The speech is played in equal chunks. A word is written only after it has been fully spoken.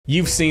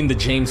You've seen the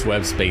James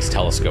Webb Space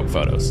Telescope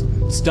photos.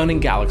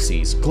 Stunning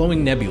galaxies,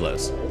 glowing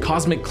nebulas,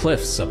 cosmic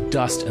cliffs of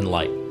dust and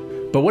light.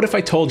 But what if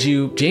I told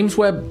you James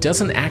Webb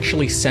doesn't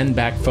actually send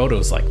back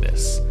photos like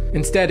this?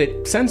 Instead,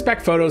 it sends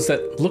back photos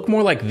that look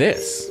more like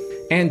this.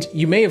 And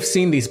you may have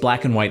seen these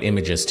black and white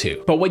images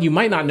too. But what you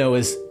might not know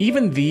is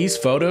even these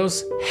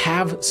photos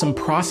have some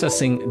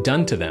processing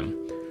done to them.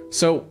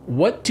 So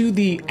what do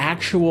the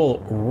actual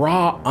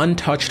raw,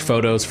 untouched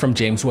photos from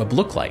James Webb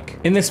look like?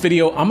 In this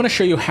video, I'm gonna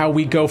show you how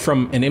we go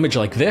from an image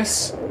like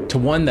this to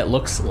one that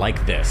looks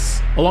like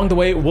this. Along the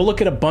way, we'll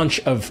look at a bunch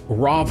of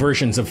raw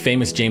versions of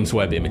famous James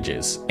Webb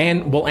images.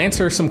 And we'll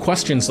answer some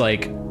questions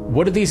like,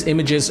 what are these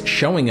images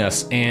showing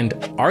us? And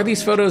are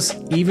these photos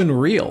even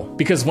real?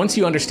 Because once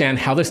you understand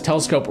how this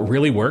telescope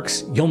really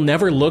works, you'll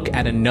never look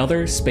at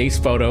another space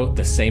photo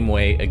the same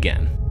way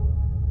again.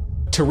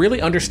 To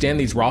really understand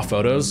these raw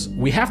photos,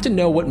 we have to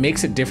know what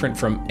makes it different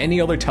from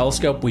any other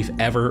telescope we've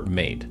ever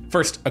made.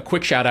 First, a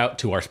quick shout out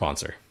to our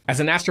sponsor. As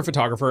an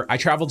astrophotographer, I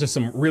travel to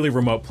some really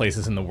remote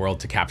places in the world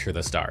to capture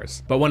the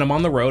stars. But when I'm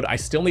on the road, I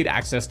still need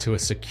access to a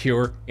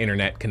secure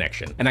internet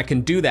connection. And I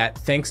can do that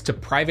thanks to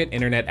Private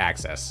Internet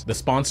Access, the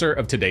sponsor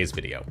of today's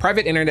video.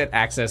 Private Internet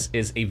Access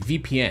is a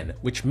VPN,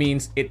 which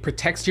means it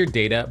protects your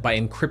data by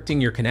encrypting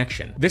your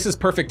connection. This is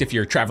perfect if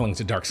you're traveling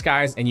to dark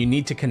skies and you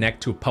need to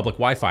connect to public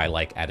Wi-Fi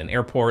like at an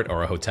airport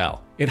or a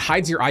hotel. It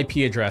hides your IP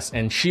address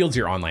and shields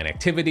your online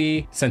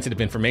activity, sensitive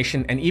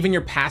information, and even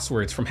your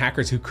passwords from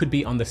hackers who could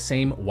be on the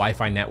same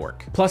Wi-Fi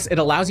network. Plus, it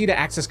allows you to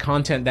access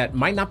content that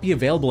might not be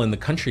available in the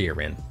country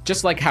you're in.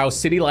 Just like how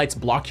city lights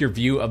block your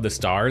view of the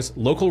stars,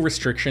 local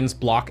restrictions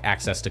block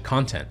access to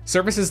content.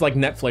 Services like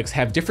Netflix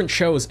have different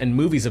shows and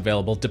movies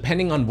available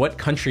depending on what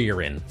country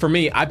you're in. For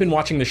me, I've been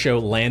watching the show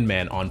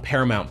Landman on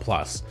Paramount+,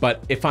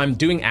 but if I'm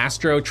doing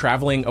astro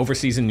traveling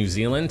overseas in New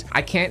Zealand,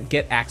 I can't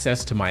get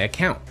access to my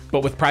account.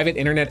 But with Private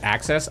Internet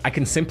Access, I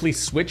can simply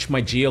switch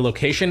my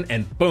geolocation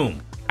and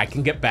boom, I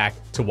can get back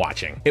to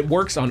watching. It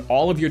works on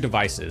all of your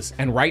devices.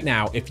 And right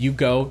now, if you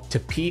go to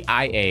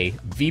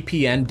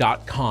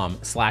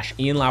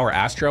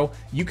piavpn.com/IanLauerAstro,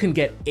 you can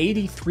get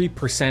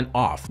 83%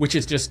 off, which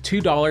is just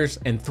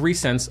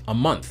 $2.03 a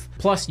month.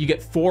 Plus you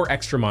get 4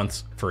 extra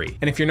months free.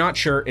 And if you're not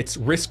sure, it's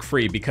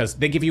risk-free because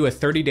they give you a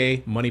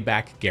 30-day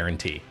money-back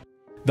guarantee.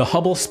 The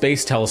Hubble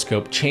Space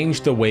Telescope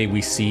changed the way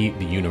we see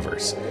the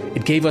universe.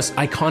 It gave us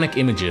iconic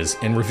images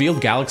and revealed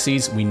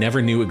galaxies we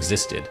never knew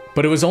existed.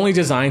 But it was only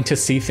designed to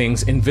see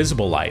things in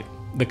visible light,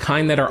 the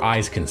kind that our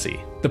eyes can see.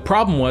 The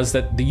problem was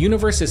that the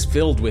universe is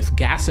filled with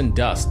gas and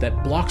dust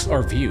that blocks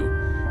our view.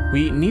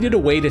 We needed a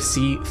way to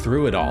see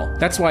through it all.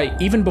 That's why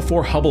even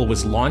before Hubble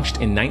was launched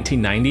in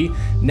 1990,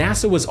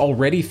 NASA was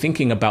already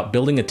thinking about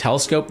building a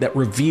telescope that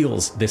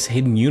reveals this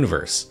hidden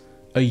universe.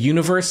 A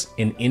universe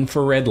in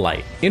infrared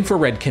light.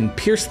 Infrared can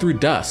pierce through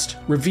dust,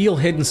 reveal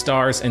hidden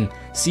stars, and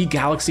see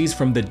galaxies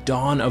from the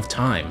dawn of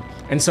time.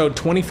 And so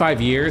 25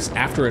 years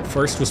after it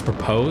first was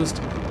proposed,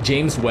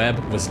 James Webb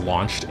was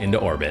launched into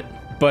orbit.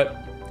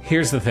 But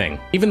here's the thing.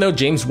 Even though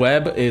James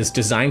Webb is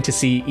designed to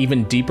see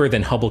even deeper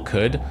than Hubble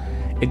could,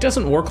 it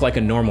doesn't work like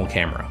a normal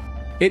camera.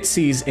 It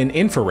sees in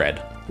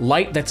infrared,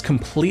 light that's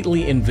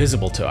completely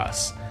invisible to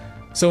us.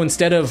 So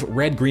instead of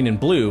red, green, and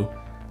blue,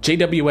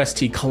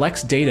 JWST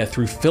collects data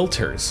through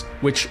filters,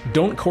 which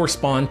don't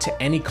correspond to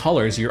any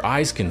colors your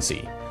eyes can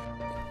see.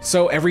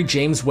 So every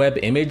James Webb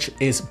image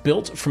is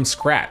built from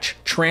scratch,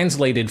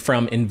 translated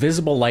from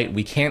invisible light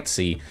we can't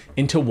see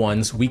into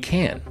ones we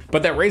can.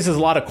 But that raises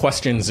a lot of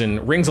questions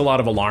and rings a lot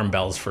of alarm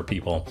bells for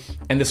people.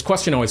 And this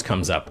question always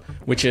comes up,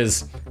 which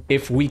is,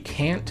 if we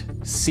can't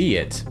see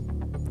it,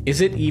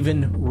 is it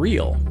even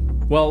real?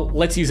 Well,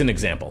 let's use an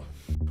example.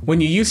 When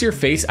you use your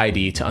Face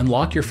ID to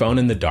unlock your phone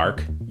in the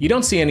dark, you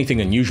don't see anything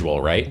unusual,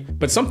 right?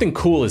 But something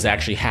cool is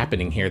actually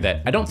happening here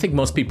that I don't think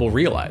most people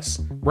realize.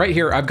 Right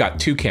here, I've got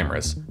 2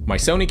 cameras, my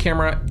Sony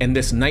camera and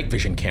this night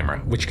vision camera,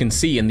 which can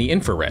see in the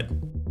infrared.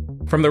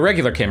 From the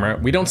regular camera,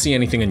 we don't see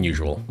anything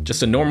unusual,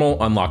 just a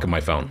normal unlock of my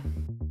phone.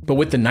 But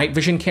with the night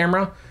vision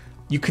camera,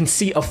 you can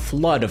see a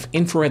flood of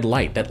infrared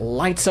light that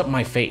lights up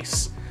my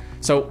face.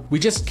 So we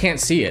just can't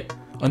see it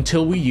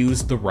until we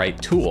use the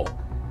right tool.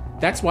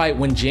 That's why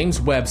when James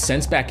Webb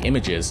sends back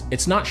images,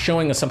 it's not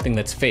showing us something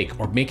that's fake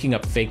or making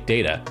up fake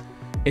data.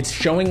 It's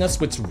showing us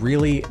what's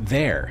really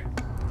there,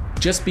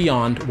 just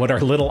beyond what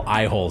our little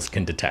eye holes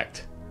can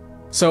detect.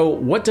 So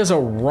what does a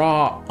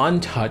raw,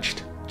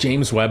 untouched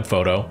James Webb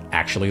photo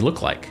actually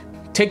look like?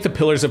 Take the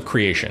pillars of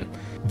creation.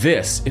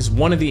 This is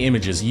one of the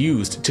images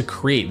used to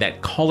create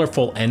that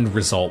colorful end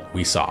result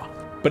we saw.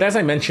 But as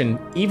I mentioned,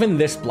 even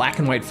this black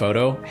and white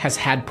photo has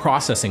had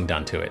processing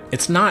done to it.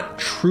 It's not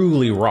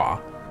truly raw.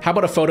 How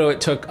about a photo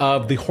it took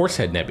of the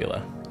Horsehead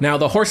Nebula? Now,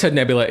 the Horsehead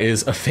Nebula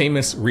is a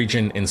famous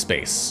region in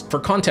space. For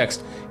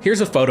context,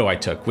 here's a photo I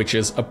took, which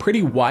is a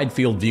pretty wide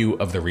field view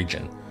of the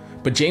region.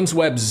 But James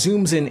Webb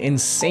zooms in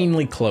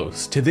insanely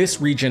close to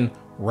this region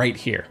right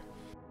here.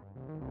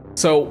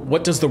 So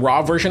what does the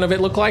raw version of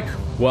it look like?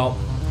 Well,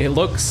 it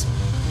looks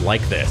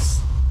like this.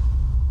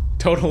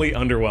 Totally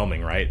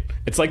underwhelming, right?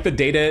 It's like the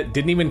data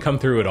didn't even come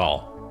through at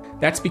all.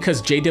 That's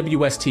because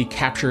JWST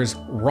captures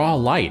raw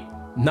light,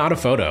 not a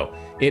photo.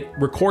 It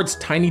records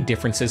tiny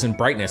differences in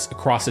brightness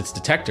across its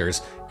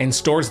detectors and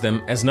stores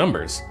them as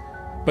numbers.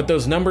 But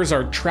those numbers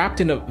are trapped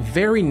in a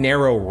very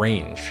narrow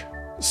range.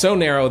 So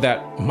narrow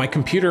that my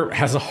computer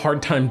has a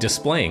hard time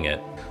displaying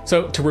it.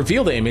 So to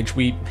reveal the image,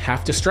 we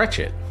have to stretch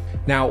it.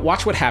 Now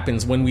watch what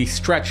happens when we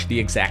stretch the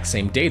exact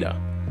same data.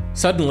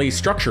 Suddenly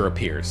structure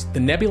appears, the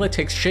nebula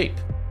takes shape.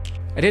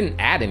 I didn't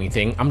add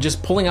anything, I'm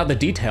just pulling out the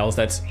details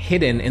that's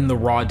hidden in the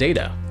raw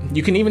data.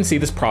 You can even see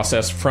this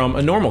process from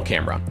a normal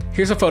camera.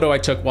 Here's a photo I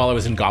took while I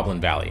was in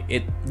Goblin Valley.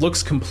 It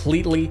looks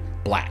completely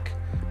black.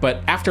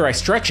 But after I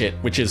stretch it,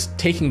 which is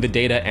taking the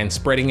data and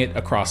spreading it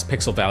across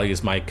pixel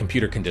values my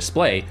computer can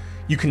display,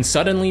 you can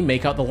suddenly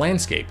make out the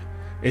landscape.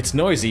 It's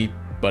noisy,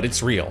 but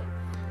it's real.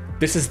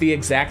 This is the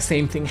exact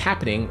same thing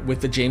happening with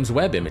the James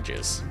Webb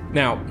images.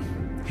 Now,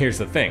 here's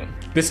the thing.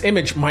 This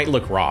image might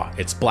look raw.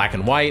 It's black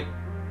and white,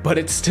 but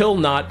it's still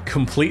not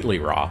completely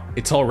raw.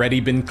 It's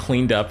already been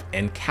cleaned up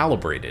and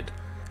calibrated.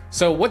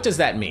 So what does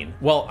that mean?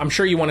 Well, I'm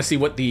sure you want to see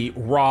what the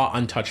raw,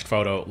 untouched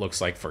photo looks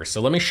like first. So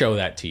let me show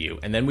that to you,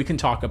 and then we can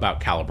talk about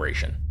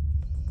calibration.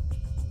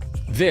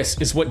 This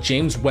is what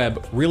James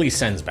Webb really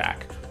sends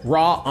back.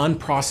 Raw,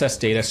 unprocessed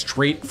data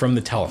straight from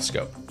the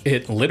telescope.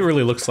 It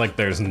literally looks like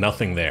there's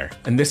nothing there.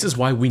 And this is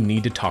why we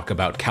need to talk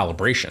about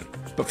calibration.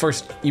 But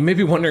first, you may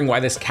be wondering why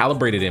this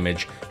calibrated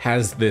image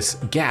has this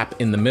gap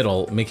in the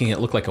middle, making it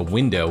look like a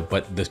window,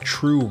 but the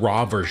true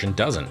raw version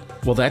doesn't.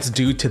 Well, that's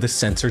due to the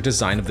sensor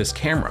design of this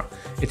camera.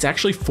 It's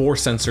actually 4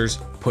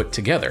 sensors put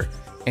together,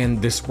 and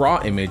this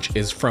raw image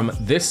is from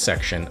this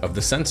section of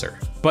the sensor.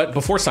 But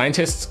before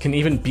scientists can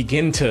even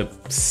begin to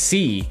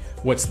see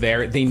what's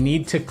there, they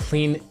need to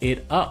clean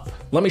it up.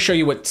 Let me show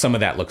you what some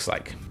of that looks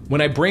like. When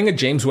I bring a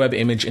James Webb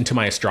image into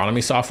my astronomy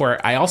software,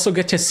 I also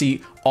get to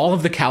see all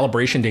of the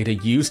calibration data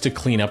used to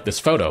clean up this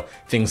photo.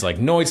 Things like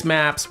noise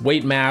maps,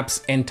 weight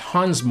maps, and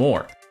tons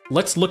more.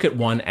 Let's look at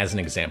one as an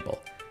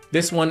example.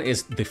 This one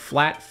is the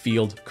flat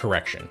field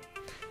correction.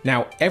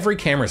 Now, every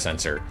camera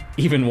sensor,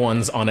 even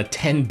ones on a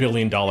 $10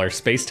 billion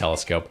space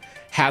telescope,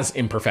 has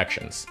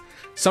imperfections.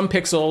 Some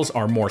pixels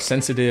are more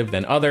sensitive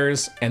than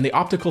others, and the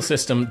optical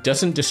system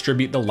doesn't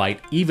distribute the light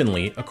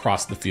evenly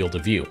across the field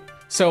of view.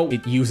 So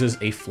it uses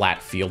a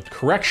flat field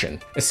correction.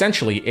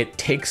 Essentially, it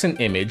takes an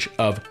image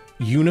of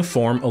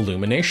uniform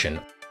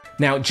illumination.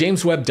 Now,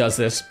 James Webb does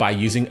this by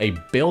using a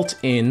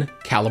built-in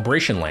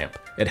calibration lamp.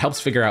 It helps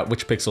figure out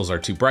which pixels are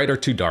too bright or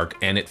too dark,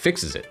 and it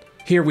fixes it.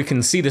 Here we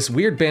can see this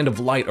weird band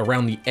of light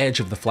around the edge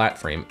of the flat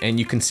frame, and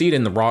you can see it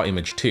in the raw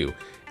image too.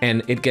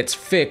 And it gets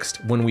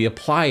fixed when we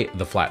apply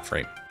the flat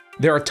frame.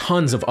 There are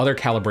tons of other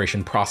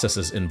calibration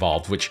processes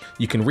involved, which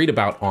you can read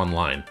about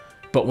online.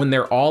 But when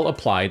they're all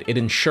applied, it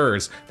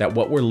ensures that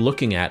what we're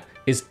looking at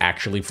is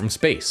actually from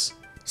space.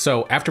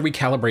 So after we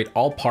calibrate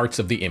all parts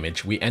of the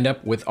image, we end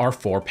up with our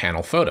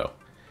 4-panel photo.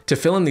 To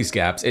fill in these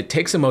gaps, it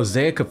takes a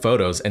mosaic of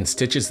photos and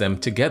stitches them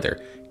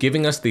together,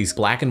 giving us these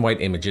black and white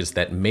images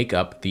that make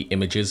up the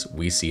images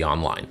we see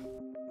online.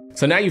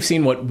 So now you've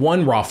seen what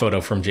one raw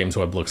photo from James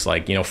Webb looks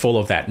like, full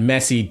of that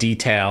messy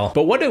detail.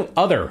 But what do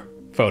other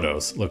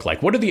photos look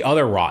like? What do the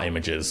other raw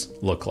images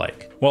look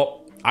like? Well,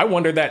 I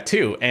wondered that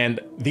too, and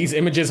these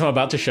images I'm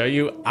about to show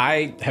you,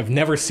 I have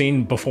never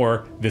seen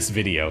before this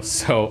video,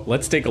 so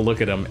let's take a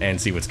look at them and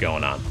see what's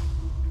going on.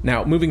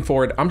 Now, moving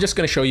forward, I'm just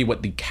gonna show you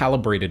what the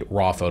calibrated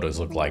raw photos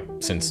look like,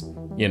 since,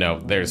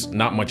 there's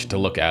not much to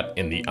look at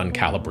in the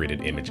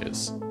uncalibrated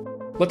images.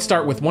 Let's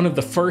start with one of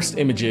the first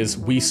images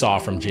we saw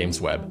from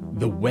James Webb,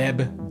 the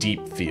Webb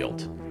Deep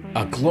Field.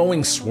 A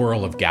glowing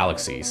swirl of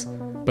galaxies.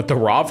 But the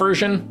raw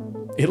version,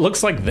 it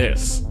looks like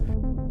this.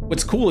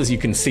 What's cool is you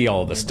can see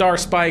all of the star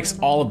spikes,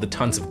 all of the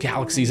tons of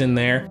galaxies in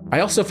there. I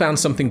also found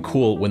something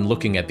cool when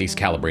looking at these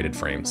calibrated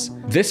frames.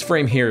 This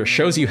frame here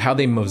shows you how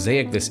they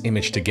mosaic this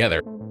image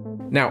together.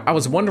 Now, I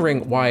was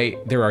wondering why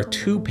there are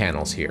 2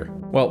 panels here.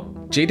 Well,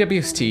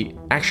 JWST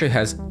actually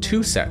has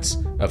 2 sets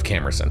of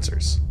camera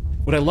sensors.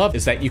 What I love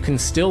is that you can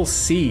still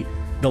see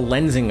the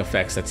lensing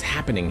effects that's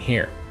happening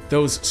here.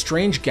 Those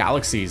strange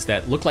galaxies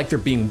that look like they're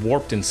being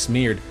warped and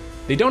smeared,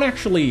 they don't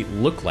actually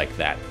look like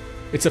that.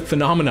 It's a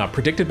phenomena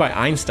predicted by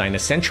Einstein a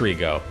century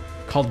ago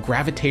called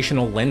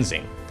gravitational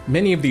lensing.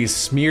 Many of these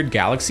smeared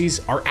galaxies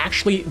are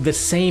actually the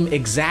same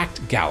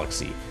exact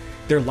galaxy.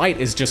 Their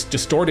light is just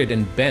distorted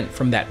and bent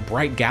from that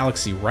bright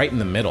galaxy right in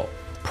the middle.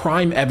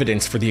 Prime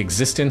evidence for the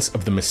existence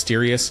of the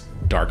mysterious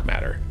dark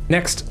matter.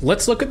 Next,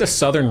 let's look at the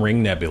Southern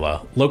Ring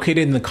Nebula, located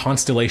in the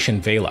constellation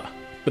Vela.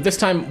 But this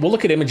time, we'll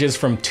look at images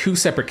from 2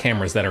 separate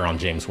cameras that are on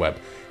James Webb,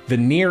 the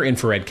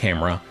near-infrared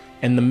camera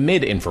and the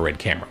mid-infrared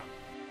camera.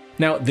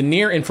 Now, the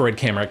near-infrared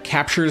camera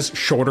captures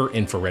shorter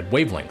infrared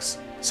wavelengths.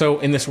 So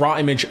in this raw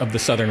image of the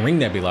Southern Ring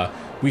Nebula,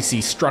 we see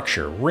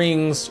structure,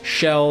 rings,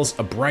 shells,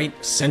 a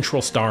bright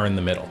central star in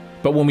the middle.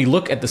 But when we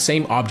look at the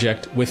same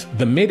object with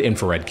the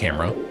mid-infrared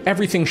camera,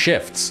 everything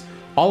shifts.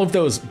 All of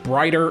those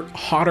brighter,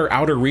 hotter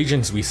outer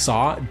regions we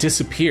saw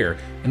disappear,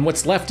 and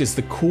what's left is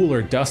the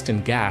cooler dust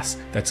and gas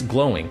that's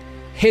glowing,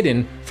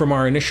 hidden from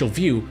our initial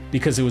view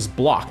because it was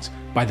blocked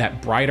by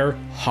that brighter,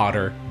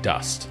 hotter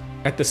dust.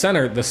 At the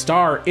center, the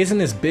star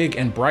isn't as big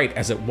and bright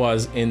as it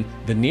was in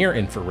the near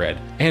infrared,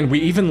 and we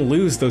even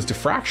lose those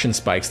diffraction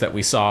spikes that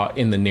we saw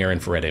in the near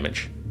infrared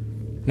image.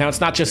 Now,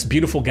 it's not just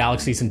beautiful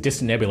galaxies and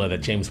distant nebula that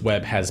James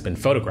Webb has been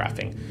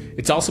photographing.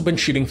 It's also been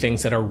shooting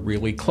things that are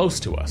really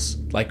close to us,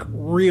 like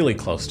really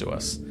close to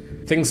us.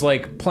 Things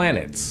like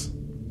planets,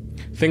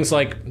 things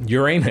like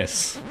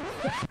Uranus.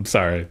 I'm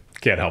sorry,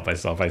 can't help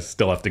myself. I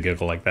still have to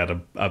giggle like that.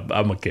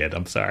 I'm a kid,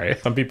 I'm sorry.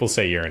 Some people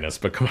say Uranus,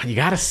 but come on, you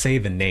gotta say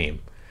the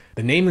name.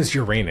 The name is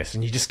Uranus,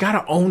 and you just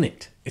gotta own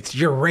it. It's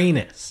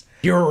Uranus.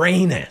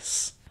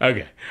 Uranus.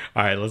 Okay,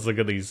 all right, let's look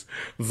at these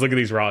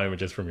raw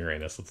images from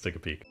Uranus. Let's take a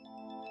peek.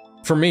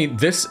 For me,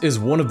 this is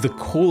one of the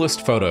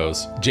coolest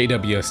photos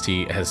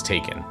JWST has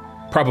taken.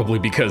 Probably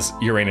because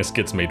Uranus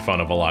gets made fun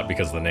of a lot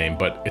because of the name,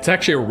 but it's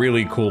actually a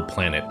really cool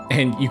planet.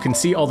 And you can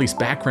see all these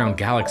background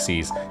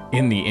galaxies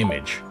in the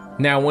image.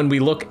 Now, when we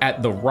look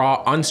at the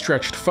raw,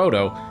 unstretched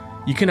photo,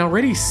 you can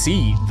already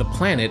see the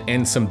planet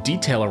and some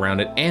detail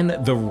around it and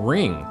the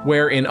ring,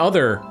 where in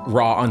other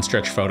raw,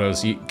 unstretched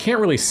photos, you can't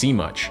really see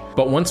much.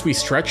 But once we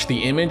stretch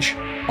the image,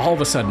 all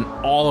of a sudden,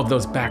 all of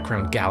those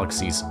background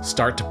galaxies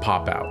start to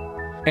pop out.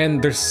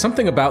 And there's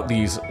something about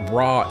these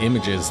raw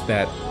images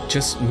that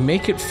just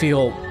make it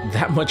feel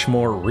that much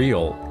more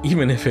real,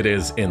 even if it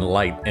is in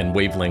light and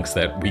wavelengths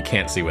that we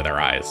can't see with our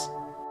eyes.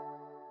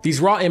 These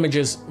raw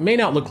images may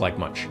not look like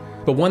much,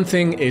 but one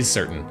thing is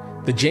certain.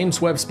 The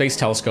James Webb Space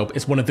Telescope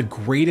is one of the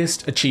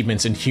greatest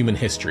achievements in human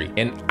history,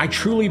 and I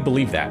truly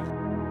believe that.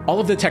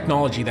 All of the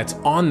technology that's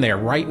on there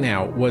right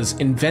now was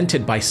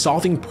invented by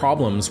solving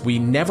problems we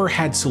never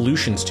had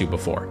solutions to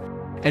before.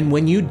 And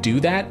when you do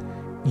that,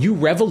 you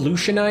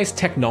revolutionize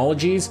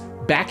technologies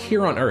back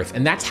here on Earth,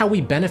 and that's how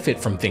we benefit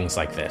from things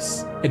like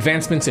this.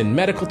 Advancements in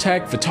medical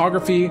tech,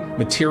 photography,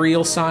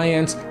 material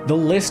science, the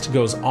list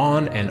goes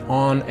on and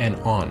on and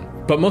on.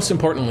 But most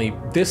importantly,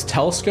 this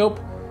telescope,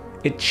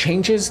 it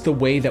changes the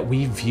way that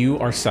we view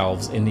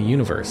ourselves in the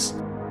universe.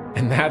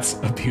 And that's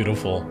a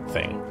beautiful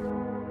thing.